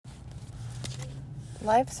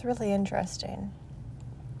Life's really interesting.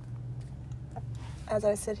 As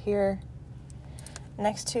I sit here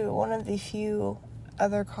next to one of the few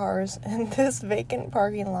other cars in this vacant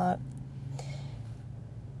parking lot,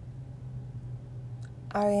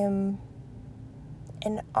 I am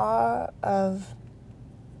in awe of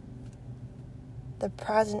the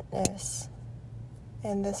presentness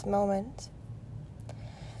in this moment.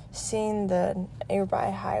 Seeing the nearby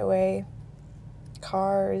highway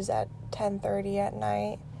cars at 10:30 at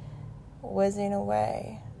night whizzing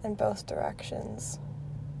away in both directions.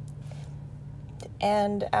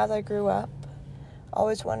 And as I grew up,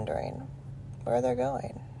 always wondering where they're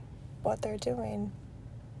going, what they're doing.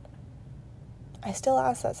 I still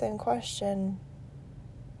ask that same question,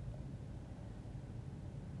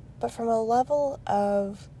 but from a level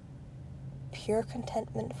of pure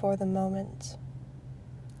contentment for the moment.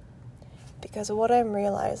 Because of what I'm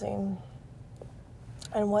realizing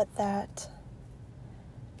and what that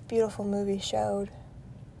beautiful movie showed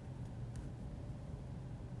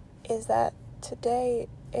is that today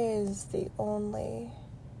is the only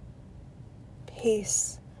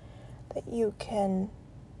peace that you can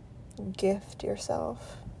gift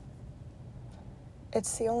yourself.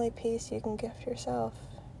 It's the only peace you can gift yourself.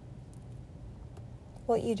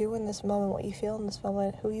 What you do in this moment, what you feel in this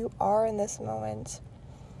moment, who you are in this moment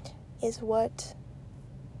is what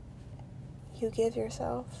you give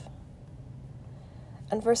yourself.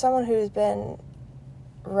 And for someone who's been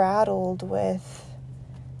rattled with,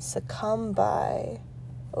 succumbed by,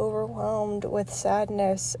 overwhelmed with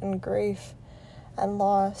sadness and grief and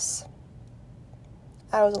loss,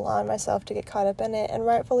 I was allowing myself to get caught up in it, and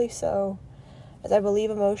rightfully so, as I believe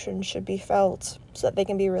emotions should be felt so that they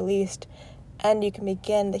can be released and you can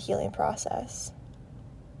begin the healing process.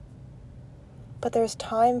 But there's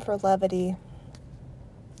time for levity,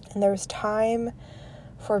 and there's time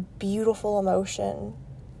for beautiful emotion,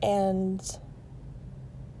 and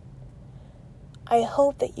I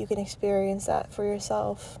hope that you can experience that for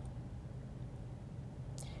yourself.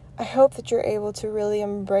 I hope that you're able to really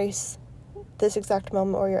embrace this exact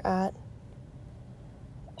moment where you're at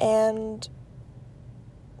and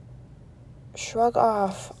shrug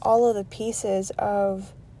off all of the pieces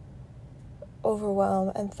of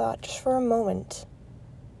overwhelm and thought just for a moment.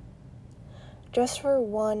 Just for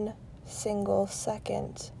one single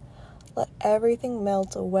second. Let everything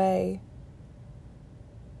melt away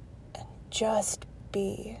and just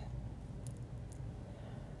be.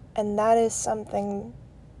 And that is something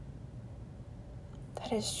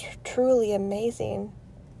that is truly amazing.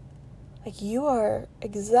 Like, you are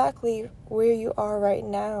exactly where you are right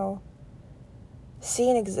now.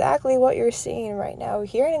 Seeing exactly what you're seeing right now.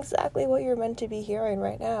 Hearing exactly what you're meant to be hearing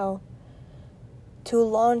right now. To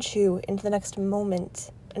launch you into the next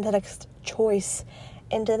moment, into the next choice,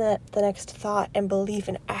 into the next thought and belief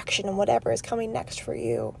and action and whatever is coming next for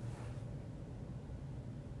you.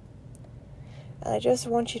 And I just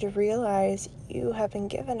want you to realize you have been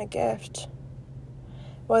given a gift.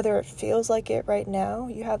 Whether it feels like it right now,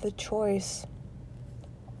 you have the choice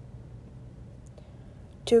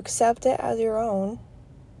to accept it as your own,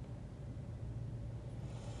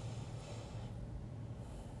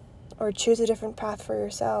 or choose a different path for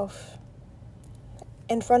yourself.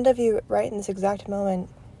 In front of you, right in this exact moment,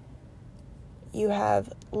 you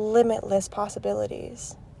have limitless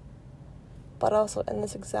possibilities. But also in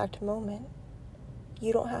this exact moment,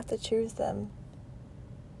 you don't have to choose them.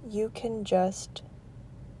 You can just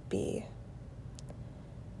be.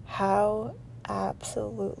 How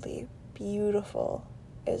absolutely beautiful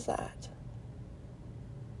is that?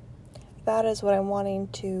 That is what I'm wanting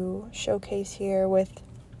to showcase here with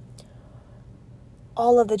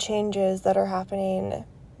all of the changes that are happening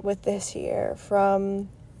with this year, from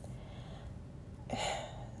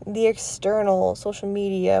the external social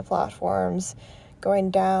media platforms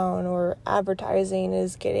going down, or advertising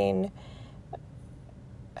is getting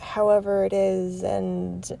however it is,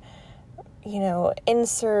 and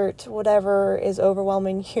insert whatever is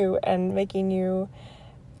overwhelming you and making you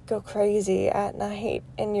go crazy at night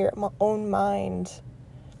in your own mind.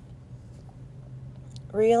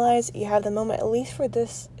 Realize you have the moment, at least for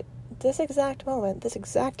this exact moment, this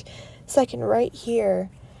exact second right here,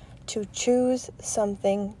 to choose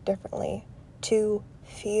something differently, to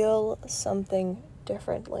feel something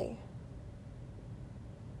differently.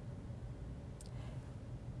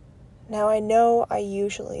 Now, I know I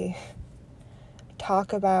usually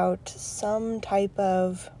talk about some type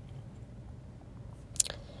of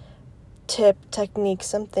tip, technique,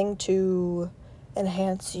 something to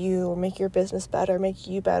enhance you or make your business better, make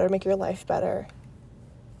you better, make your life better.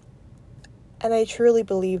 And I truly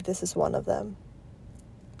believe this is one of them.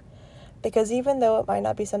 Because even though it might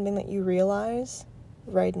not be something that you realize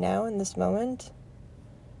right now in this moment,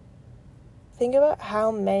 think about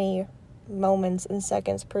how many moments and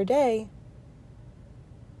seconds per day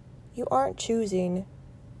you aren't choosing,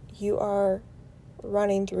 you are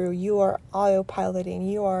running through, you are autopiloting,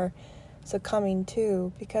 you are succumbing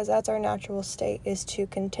to, because that's our natural state, is to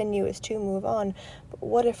continue, is to move on. But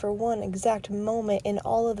what if for one exact moment in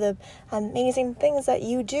all of the amazing things that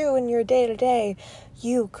you do in your day-to-day,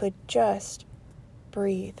 you could just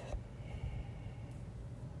breathe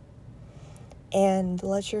and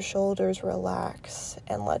let your shoulders relax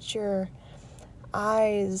and let your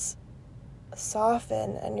eyes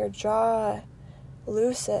soften and your jaw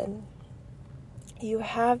loosen. You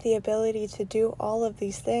have the ability to do all of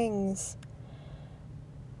these things.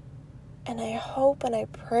 And I hope and I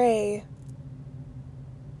pray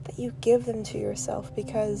that you give them to yourself,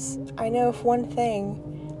 because I know if one thing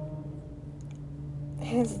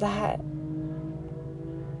is that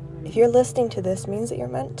if you're listening to this, means that you're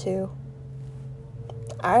meant to.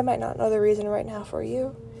 I might not know the reason right now for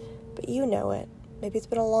you, but you know it. Maybe it's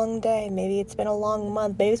been a long day, maybe it's been a long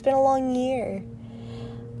month, maybe it's been a long year,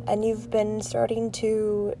 and you've been starting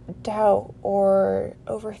to doubt or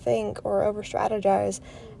overthink or over-strategize,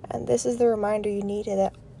 and this is the reminder you needed,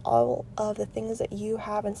 that all of the things that you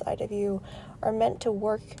have inside of you are meant to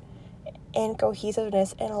work in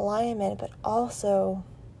cohesiveness and alignment, but also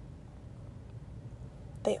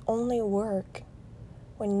they only work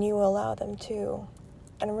when you allow them to.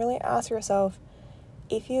 And really ask yourself,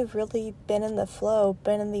 if you've really been in the flow,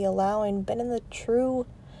 been in the allowing, been in the true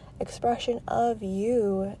expression of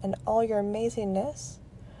you and all your amazingness,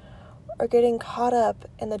 or getting caught up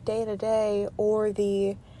in the day-to-day or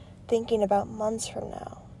the thinking about months from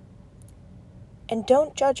now. And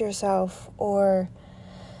don't judge yourself or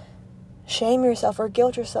shame yourself or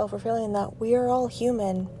guilt yourself for feeling that. We are all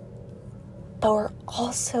human, but we're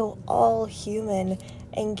also all human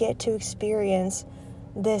and get to experience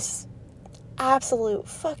this absolute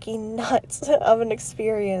fucking nuts of an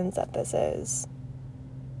experience that this is.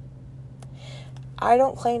 I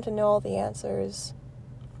don't claim to know all the answers.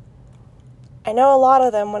 I know a lot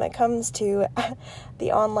of them when it comes to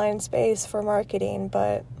the online space for marketing,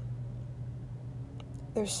 but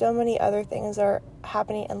there's so many other things that are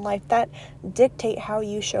happening in life that dictate how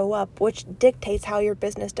you show up, which dictates how your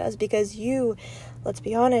business does, because you, let's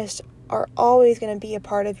be honest, are always going to be a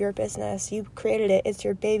part of your business. You created it. It's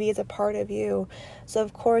your baby. It's a part of you. So,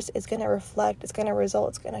 of course, it's going to reflect. It's going to result.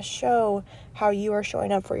 It's going to show how you are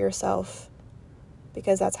showing up for yourself,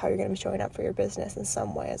 because that's how you're going to be showing up for your business in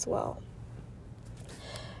some way as well.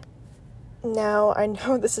 Now, I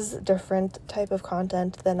know this is a different type of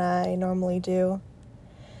content than I normally do,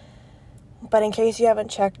 but in case you haven't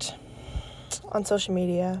checked on social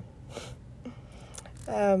media,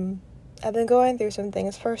 I've been going through some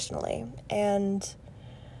things personally, and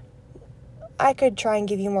I could try and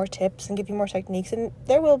give you more tips and give you more techniques, and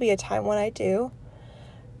there will be a time when I do,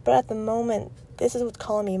 but at the moment, this is what's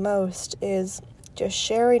calling me most, is just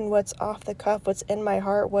sharing what's off the cuff, what's in my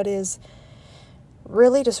heart, what is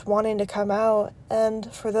really just wanting to come out,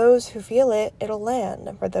 and for those who feel it, it'll land,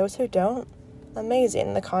 and for those who don't,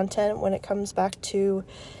 amazing. The content, when it comes back to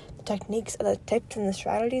the techniques and the tips and the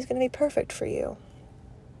strategy, is going to be perfect for you.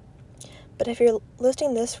 But if you're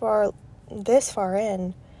listening this far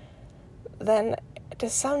in, then to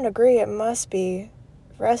some degree it must be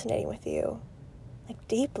resonating with you, like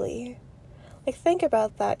deeply. Like, think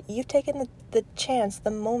about that. You've taken the chance, the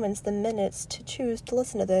moments, the minutes to choose to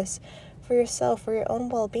listen to this for yourself, for your own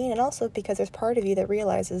well-being, and also because there's part of you that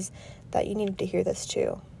realizes that you needed to hear this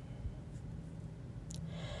too.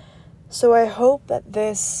 So I hope that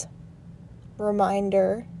this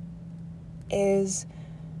reminder is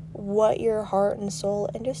what your heart and soul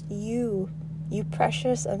and just you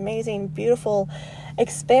precious, amazing, beautiful,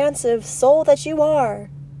 expansive soul that you are,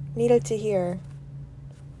 needed to hear.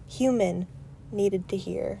 Human needed to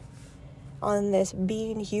hear on this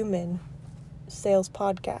Being Human sales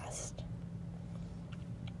podcast.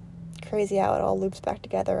 Crazy how it all loops back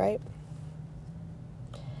together, right?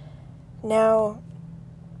 Now,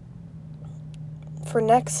 for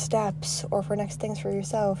next steps or for next things for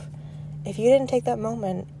yourself, if you didn't take that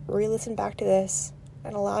moment, re-listen back to this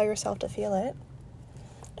and allow yourself to feel it.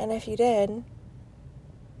 And if you did,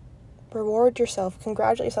 reward yourself,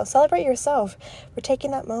 congratulate yourself, celebrate yourself for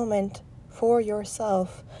taking that moment for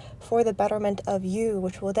yourself, for the betterment of you,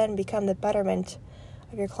 which will then become the betterment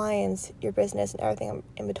of your clients, your business, and everything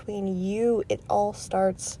in between. You, it all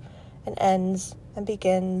starts and ends and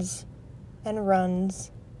begins and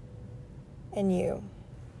runs in you.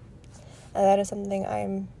 And that is something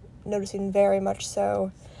I'm noticing very much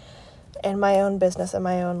so and my own business and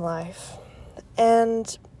my own life.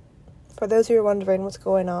 And for those who are wondering what's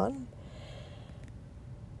going on,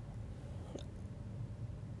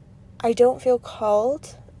 I don't feel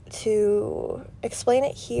called to explain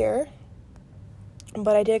it here,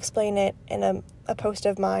 but I did explain it in a post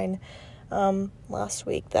of mine last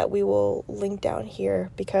week that we will link down here,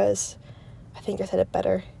 because I think I said it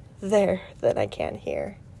better there than I can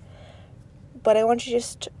here. But I want you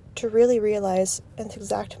just to really realize in this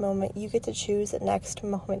exact moment, you get to choose the next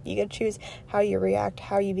moment. You get to choose how you react,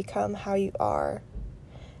 how you become, how you are.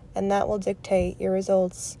 And that will dictate your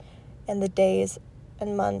results in the days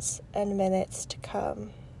and months and minutes to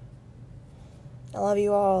come. I love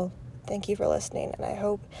you all. Thank you for listening, and I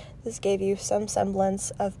hope this gave you some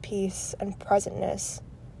semblance of peace and presentness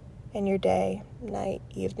in your day, night,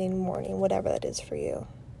 evening, morning, whatever that is for you.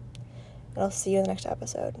 And I'll see you in the next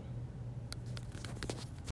episode.